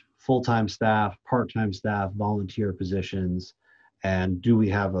board, full-time staff, part-time staff, volunteer positions, and do we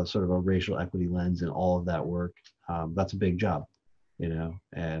have a sort of a racial equity lens in all of that work? That's a big job,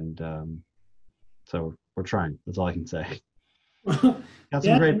 and so we're trying. That's all I can say. Got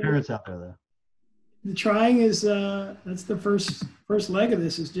some great parents out there, though. The trying is that's the first leg of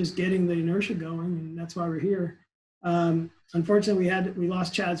this, is just getting the inertia going, and that's why we're here. Unfortunately, we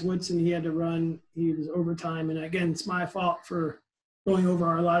lost Chazz Woodson. He had to run. He was overtime, and again, it's my fault for going over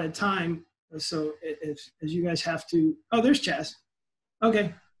our allotted time. So as you guys have to. Oh, there's Chazz.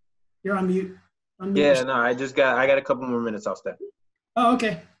 Okay, you're on mute. Yeah, no, I got a couple more minutes. I'll stay. Oh,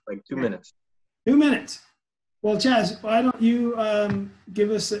 okay. Like 2 minutes. 2 minutes. Well, Chazz, why don't you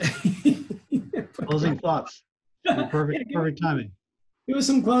give us closing thoughts? Perfect timing. Give us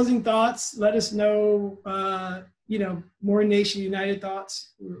some closing thoughts. Let us know, more Nation United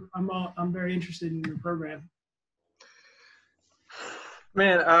thoughts. I'm very interested in your program.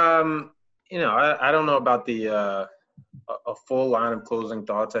 Man, I don't know about a full line of closing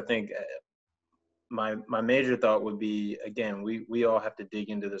thoughts. I think my major thought would be, again, we all have to dig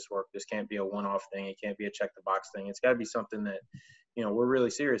into this work. This can't be a one-off thing. It can't be a check the box thing. It's got to be something that, we're really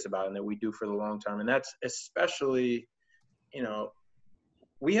serious about and that we do for the long term. And that's especially,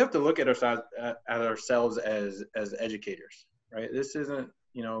 we have to look at ourselves as educators, right? This isn't,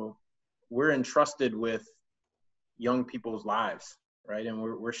 we're entrusted with young people's lives, right? And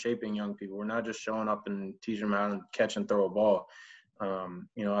we're shaping young people. We're not just showing up and teaching them how to catch and throw a ball.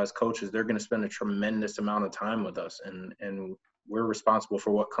 As coaches, they're going to spend a tremendous amount of time with us, and we're responsible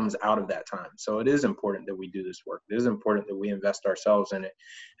for what comes out of that time. So it is important that we do this work. It is important that we invest ourselves in it,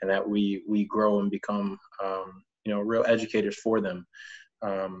 and that we grow and become, real educators for them.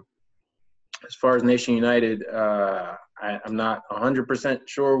 As far as Nation United, I'm not 100%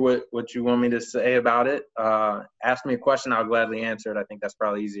 sure what you want me to say about it. Ask me a question, I'll gladly answer it. I think that's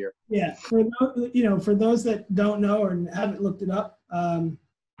probably easier. Yeah, for those that don't know or haven't looked it up,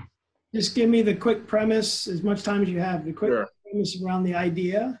 just give me the quick premise, as much time as you have, the quick premise around the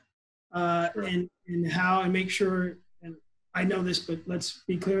idea, and how, and make sure, and I know this, but let's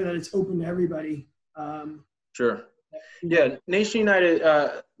be clear that it's open to everybody. Sure. Yeah, Nation United,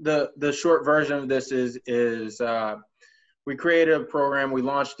 the short version of this is we created a program. We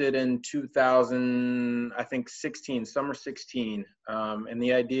launched it in 2016, summer 16. And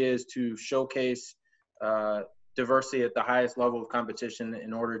the idea is to showcase diversity at the highest level of competition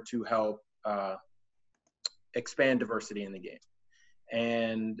in order to help expand diversity in the game.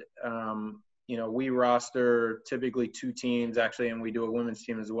 And, we roster typically 2 teams, actually, and we do a women's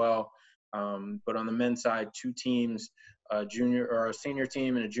team as well. But on the men's side, 2 teams, a junior or a senior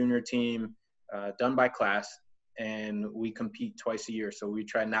team and a junior team, done by class, and we compete twice a year. So we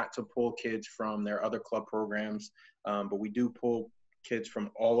try not to pull kids from their other club programs, but we do pull kids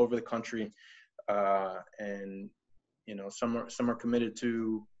from all over the country. And some are committed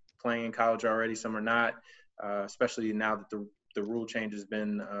to playing in college already, some are not, especially now that the rule change has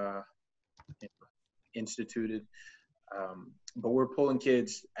been instituted. But we're pulling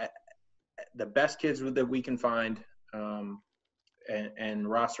kids, the best kids that we can find, and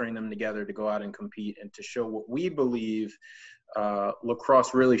rostering them together to go out and compete and to show what we believe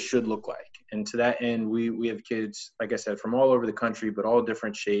lacrosse really should look like. And to that end, we have kids, like I said, from all over the country, but all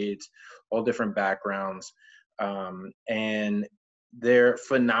different shades, all different backgrounds, and they're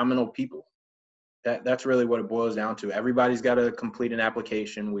phenomenal people. That's really what it boils down to. Everybody's got to complete an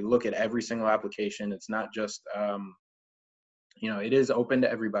application. We look at every single application. It's not just, it is open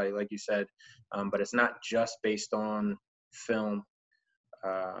to everybody, like you said, but it's not just based on film.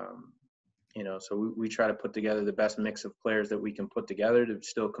 So we try to put together the best mix of players that we can put together to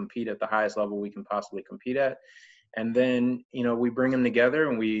still compete at the highest level we can possibly compete at. And then, we bring them together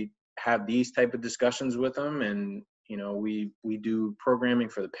and we have these type of discussions with them. And, we do programming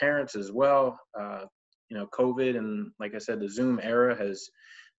for the parents as well. COVID and, like I said, the Zoom era has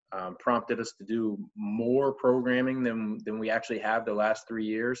prompted us to do more programming than we actually have the last 3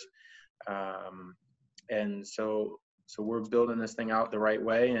 years. And so we're building this thing out the right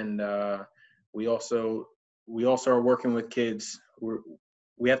way. And we also are working with kids.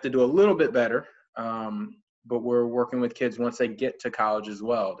 We have to do a little bit better, but we're working with kids once they get to college as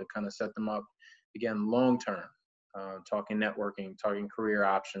well to kind of set them up, again, long-term, talking networking, talking career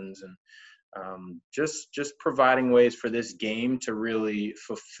options, and just providing ways for this game to really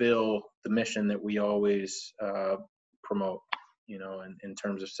fulfill the mission that we always promote, in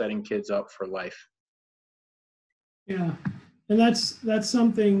terms of setting kids up for life. Yeah, and that's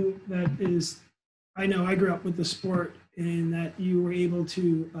something that is, I know I grew up with the sport, in that you were able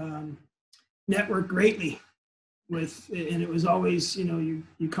to network greatly with, and it was always, you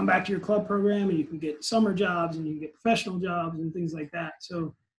come back to your club program and you can get summer jobs and you can get professional jobs and things like that.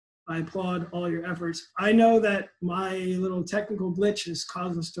 So I applaud all your efforts. I know that my little technical glitch has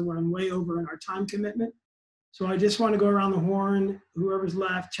caused us to run way over in our time commitment. So I just want to go around the horn. Whoever's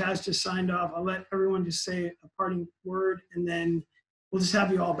left, Chazz just signed off. I'll let everyone just say a parting word, and then we'll just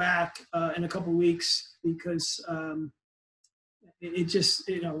have you all back in a couple weeks, because it just,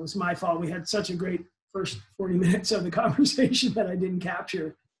 it was my fault. We had such a great first 40 minutes of the conversation that I didn't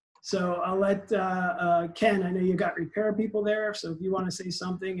capture. So I'll let Ken, I know you got repair people there, so if you want to say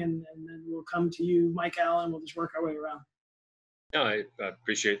something, and then we'll come to you, Mike, Allan, we'll just work our way around. No, I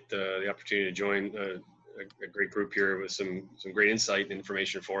appreciate the opportunity to join a great group here with some great insight and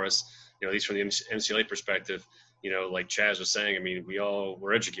information for us, at least from the MCLA perspective. Like Chazz was saying, I mean,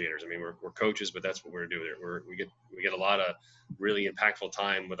 we're educators. I mean, we're coaches, but that's what we're doing. We get a lot of really impactful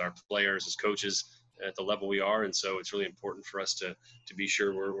time with our players as coaches at the level we are. And so it's really important for us to be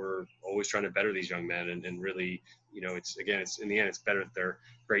sure we're always trying to better these young men, and really, it's in the end, it's better that they're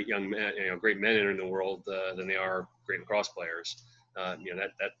great young men, great men entering the world than they are great lacrosse players.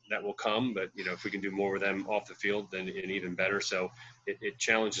 That will come, but if we can do more with them off the field, then even better. So it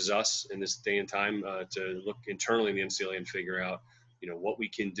challenges us in this day and time to look internally in the MCLA and figure out what we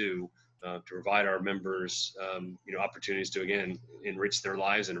can do to provide our members opportunities to, again, enrich their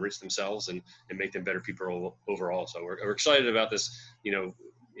lives and enrich themselves and make them better people overall. So we're excited about this,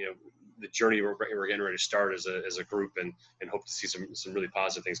 the journey we're getting ready to start as a group, and hope to see some really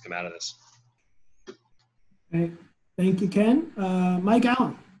positive things come out of this. Okay. Thank you, Ken. Mike,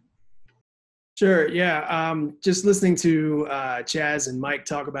 Allan. Sure. Yeah. Just listening to Chazz and Mike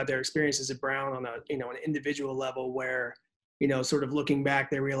talk about their experiences at Brown on an individual level, where, sort of looking back,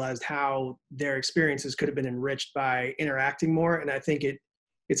 they realized how their experiences could have been enriched by interacting more. And I think it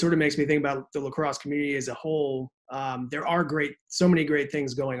sort of makes me think about the lacrosse community as a whole. There are so many great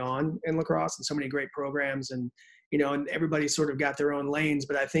things going on in lacrosse, and so many great programs, and everybody's sort of got their own lanes.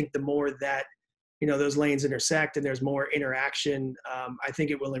 But I think the more that those lanes intersect and there's more interaction, I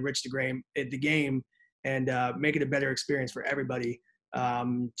think it will enrich the game and make it a better experience for everybody.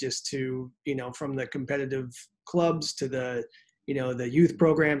 Just to, from the competitive clubs to the youth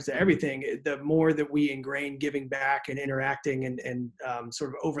programs to everything, the more that we ingrain giving back and interacting and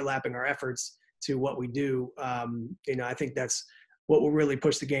sort of overlapping our efforts to what we do, I think that's what will really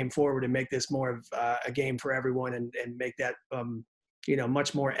push the game forward and make this more of a game for everyone, and make that,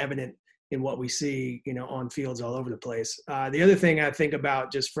 much more evident in what we see, on fields all over the place. The other thing I think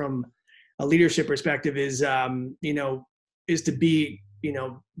about, just from a leadership perspective, is to be,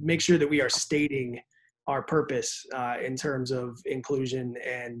 make sure that we are stating our purpose in terms of inclusion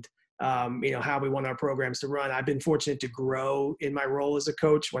and, how we want our programs to run. I've been fortunate to grow in my role as a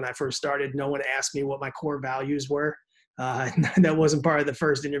coach. When I first started, no one asked me what my core values were. That wasn't part of the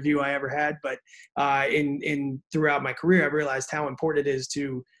first interview I ever had, but throughout my career, I realized how important it is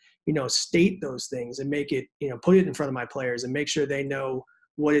to state those things and make it, put it in front of my players and make sure they know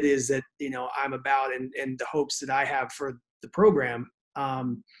what it is that, I'm about, and the hopes that I have for the program.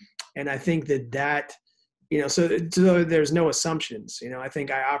 And I think that so there's no assumptions. I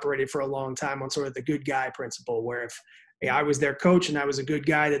think I operated for a long time on sort of the good guy principle, where if I was their coach and I was a good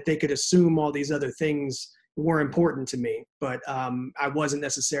guy, that they could assume all these other things were important to me, but I wasn't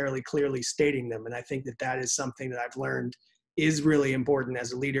necessarily clearly stating them. And I think that is something that I've learned is really important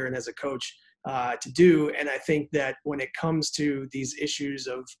as a leader and as a coach to do. And I think that when it comes to these issues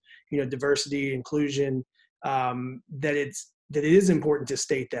of, diversity, inclusion, that it is important to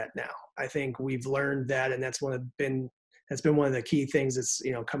state that now. I think we've learned that, and that's been one of the key things that's,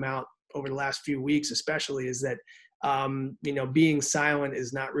 come out over the last few weeks, especially, is that, being silent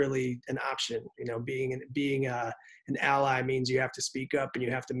is not really an option. Being an ally means you have to speak up and you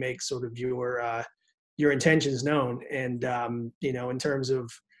have to make sort of your intentions known. And, in terms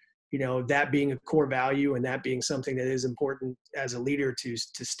of, that being a core value and that being something that is important as a leader to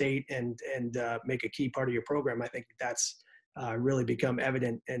state and make a key part of your program, I think that's really become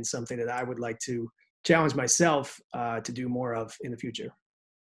evident and something that I would like to challenge myself to do more of in the future.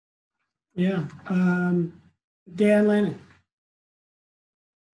 Yeah. Dan, Lannon.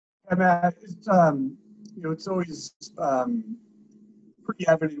 Yeah, Matt, it's always pretty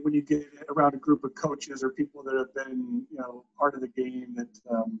evident when you get around a group of coaches or people that have been, part of the game, that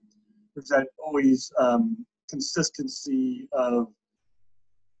there's that always consistency of,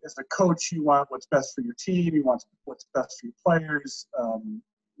 as a coach, you want what's best for your team, you want what's best for your players.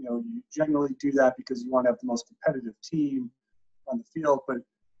 You generally do that because you want to have the most competitive team on the field. But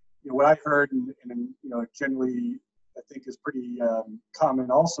what I heard, and generally I think is pretty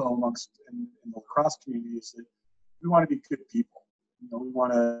common also amongst in the lacrosse community, is that we want to be good people. We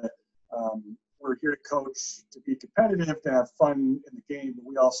want to. We're here to coach, to be competitive, to have fun in the game, but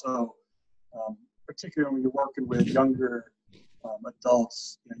we also, particularly when you're working with younger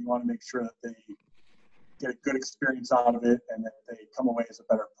adults, you want to make sure that they get a good experience out of it and that they come away as a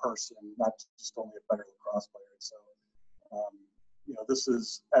better person, not just only a better lacrosse player. So, this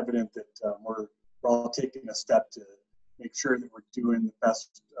is evident that we're all taking a step to make sure that we're doing the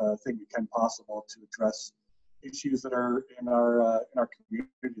best thing we can possible to address issues that are in our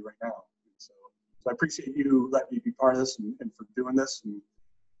community right now. And so I appreciate you letting me be part of this and for doing this, and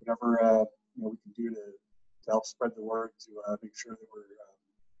whatever we can do to help spread the word to make sure that we're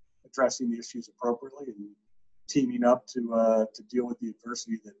addressing the issues appropriately and teaming up to deal with the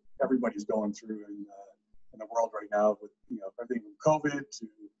adversity that everybody's going through in the world right now, with everything from COVID to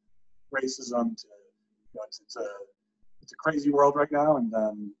racism to it's a crazy world right now, and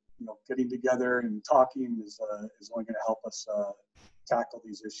getting together and talking is only going to help us tackle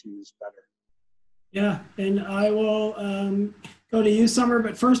these issues better. Yeah, and I will go to you, Summer,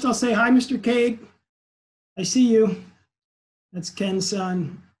 but first I'll say hi, Mr. Cade. I see you. That's Ken's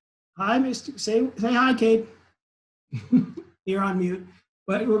son. Hi, Mr. Say hi, Cade. You're on mute.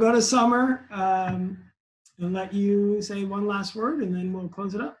 But we'll go to Summer and let you say one last word, and then we'll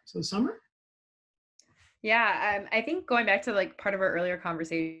close it up. So, Summer. Yeah, I think going back to like part of our earlier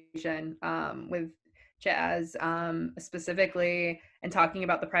conversation with Chazz specifically, and talking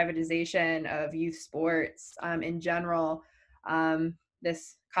about the privatization of youth sports in general,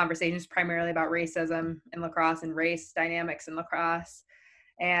 this conversation is primarily about racism in lacrosse and race dynamics in lacrosse.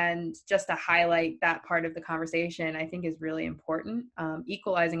 And just to highlight that part of the conversation, I think is really important.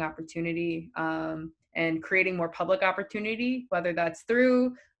 Equalizing opportunity and creating more public opportunity, whether that's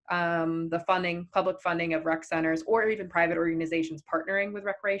through the public funding of rec centers, or even private organizations partnering with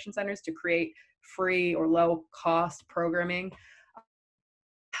recreation centers to create free or low cost programming,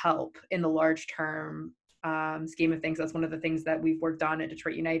 help in the large term scheme of things. That's one of the things that we've worked on at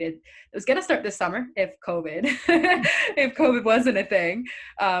Detroit United. It was going to start this summer if COVID wasn't a thing,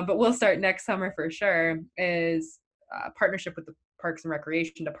 but we'll start next summer for sure, is a partnership with the Parks and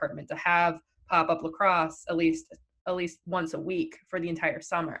Recreation Department to have pop-up lacrosse at least once a week for the entire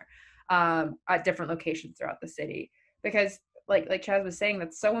summer at different locations throughout the city. Because like Chazz was saying,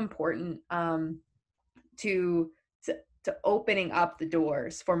 that's so important to opening up the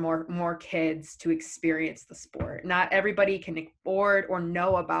doors for more kids to experience the sport. Not everybody can afford or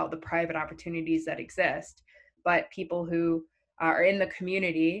know about the private opportunities that exist, but people who are in the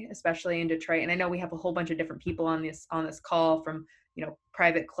community, especially in Detroit, and I know we have a whole bunch of different people on this call, from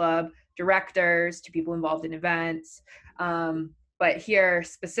private club directors to people involved in events, but here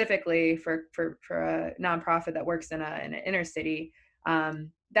specifically for a nonprofit that works in an inner city,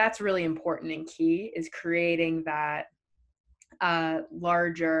 that's really important and key, is creating that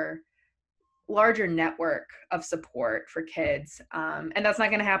larger network of support for kids. And that's not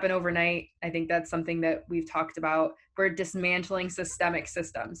going to happen overnight. I think that's something that we've talked about. We're dismantling systemic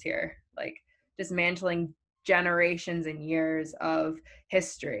systems here, like dismantling generations and years of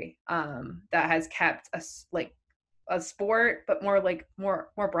history that has kept us like a sport, but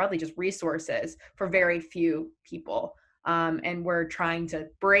more broadly, just resources for very few people. And we're trying to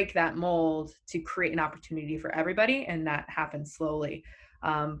break that mold to create an opportunity for everybody, and that happens slowly.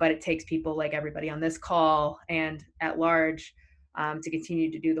 But it takes people like everybody on this call and at large to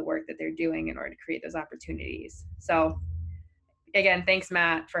continue to do the work that they're doing in order to create those opportunities. So again, thanks,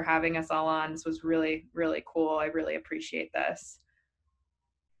 Matt, for having us all on. This was really, really cool. I really appreciate this.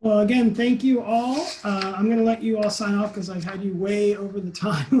 Well, again, thank you all. I'm going to let you all sign off because I've had you way over the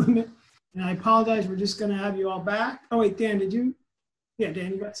time limit. And I apologize. We're just going to have you all back. Oh, wait, Dan, did you? Yeah,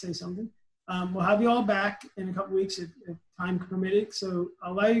 Dan, you got to say something. We'll have you all back in a couple weeks if time permitted. So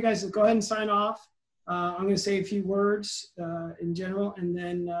I'll allow you guys to go ahead and sign off. I'm going to say a few words in general, and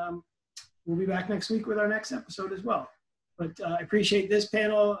then we'll be back next week with our next episode as well. But I appreciate this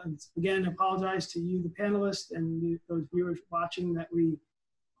panel. And again, apologize to you, the panelists, and those viewers watching that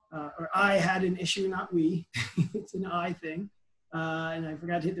or I had an issue, not we. It's an I thing. And I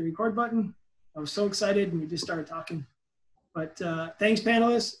forgot to hit the record button. I was so excited and we just started talking. But thanks,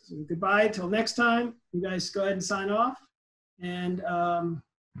 panelists. Goodbye till next time. You guys go ahead and sign off. And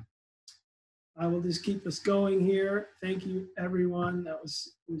I will just keep us going here. Thank you, everyone. It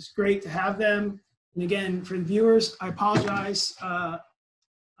was great to have them. And again, for the viewers, I apologize.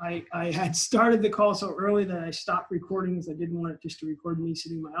 I had started the call so early that I stopped recording because I didn't want it just to record me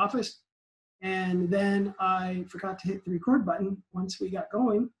sitting in my office. And then I forgot to hit the record button once we got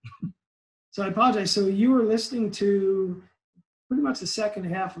going. So I apologize. So you were listening to pretty much the second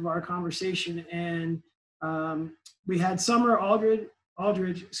half of our conversation. And we had Summer Aldred,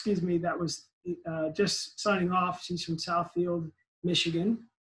 that was just signing off. She's from Southfield, Michigan.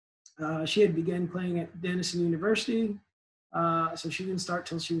 She had begun playing at Denison University. So she didn't start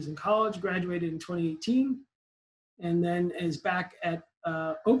till she was in college, graduated in 2018, and then is back at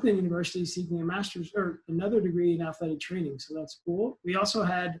Oakland University seeking a master's or another degree in athletic training. So that's cool. We also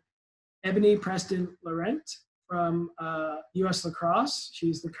had Eboni, Preston, Laurent from US Lacrosse.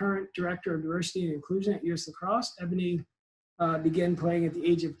 She's the current director of diversity and inclusion at US Lacrosse. Eboni began playing at the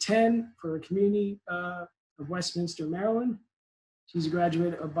age of 10 for a community of Westminster, Maryland. She's a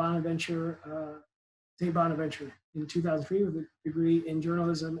graduate of St. Bonaventure in 2003 with a degree in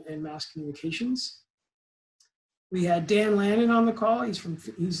journalism and mass communications. We had Dan Lannon on the call.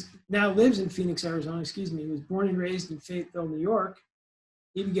 He's now lives in Phoenix, Arizona, He was born and raised in Fayetteville, New York.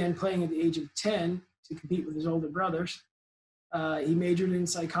 He began playing at the age of 10 to compete with his older brothers. He majored in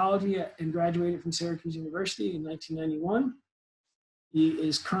psychology and graduated from Syracuse University in 1991. He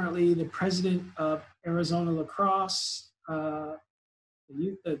is currently the president of Arizona Lacrosse, the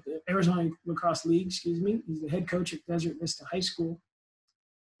Arizona Lacrosse League, He's the head coach at Desert Vista High School.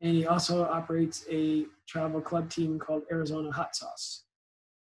 And he also operates a travel club team called Arizona Hot Sauce.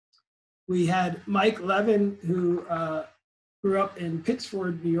 We had Mike Levin, who grew up in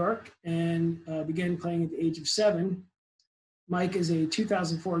Pittsford, New York, and began playing at the age of 7. Mike is a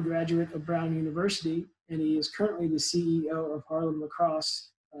 2004 graduate of Brown University, and he is currently the CEO of Harlem Lacrosse.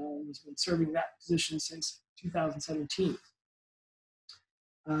 He's been serving that position since 2017.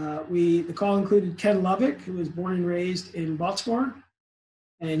 The call included Ken Lovic, who was born and raised in Baltimore,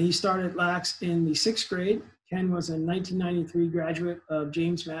 and he started Lax in the 6th grade. Ken was a 1993 graduate of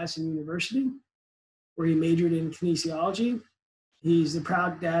James Madison University, where he majored in kinesiology. He's the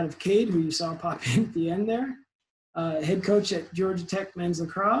proud dad of Cade, who you saw pop in at the end there, head coach at Georgia Tech Men's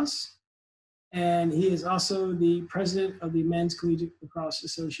Lacrosse, and he is also the president of the Men's Collegiate Lacrosse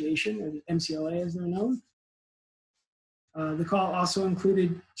Association, or the MCLA as they're known. The call also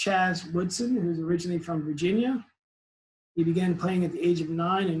included Chazz Woodson, who's originally from Virginia. He began playing at the age of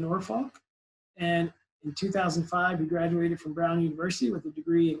 9 in Norfolk, and in 2005, he graduated from Brown University with a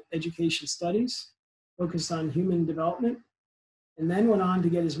degree in education studies, focused on human development, and then went on to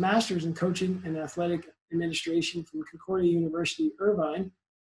get his master's in coaching and athletic administration from Concordia University, Irvine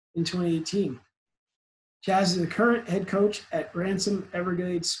in 2018. Chazz is the current head coach at Ransom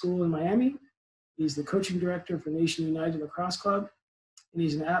Everglades School in Miami. He's the coaching director for Nation United Lacrosse Club, and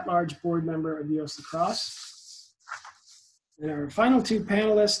he's an at-large board member of US Lacrosse. And our final 2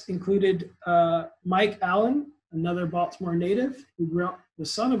 panelists included Mike Allan, another Baltimore native who grew up the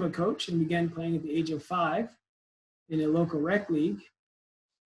son of a coach and began playing at the age of 5 in a local rec league.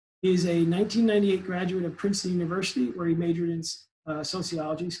 He is a 1998 graduate of Princeton University, where he majored in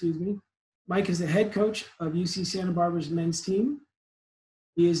sociology, Mike is the head coach of UC Santa Barbara's men's team.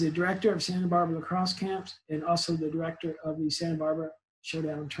 He is the director of Santa Barbara lacrosse camps and also the director of the Santa Barbara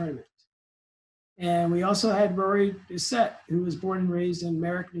Showdown tournament. And we also had Rory Doucette, who was born and raised in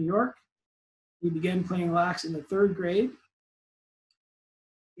Merrick, New York. He began playing lax in the 3rd grade.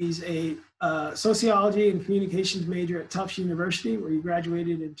 He's a sociology and communications major at Tufts University, where he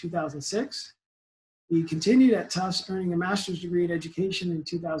graduated in 2006. He continued at Tufts, earning a master's degree in education in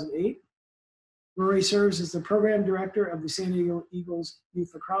 2008. Rory serves as the program director of the San Diego Eagles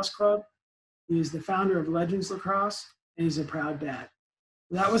Youth Lacrosse Club. He is the founder of Legends Lacrosse, and he's a proud dad.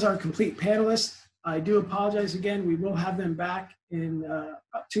 That was our complete panelists. I do apologize again. We will have them back in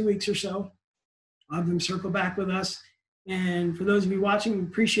about 2 weeks or so. I'll have them circle back with us. And for those of you watching, we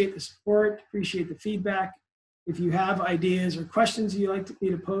appreciate the support, appreciate the feedback. If you have ideas or questions you'd like me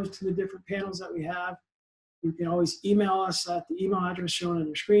to pose to the different panels that we have, you can always email us at the email address shown on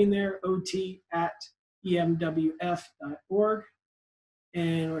your screen there, ot@emwf.org.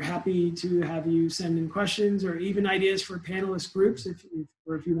 And we're happy to have you send in questions or even ideas for panelist groups if you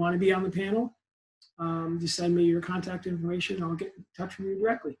want to be on the panel. Just send me your contact information and I'll get in touch with you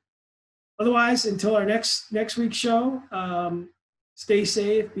directly. Otherwise, until our next week's show, stay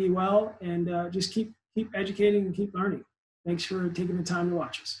safe, be well, and just keep educating and keep learning. Thanks for taking the time to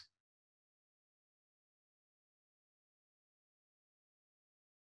watch us.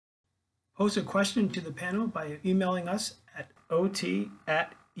 Pose a question to the panel by emailing us at ot@emwf.org.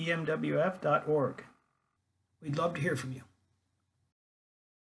 We'd love to hear from you.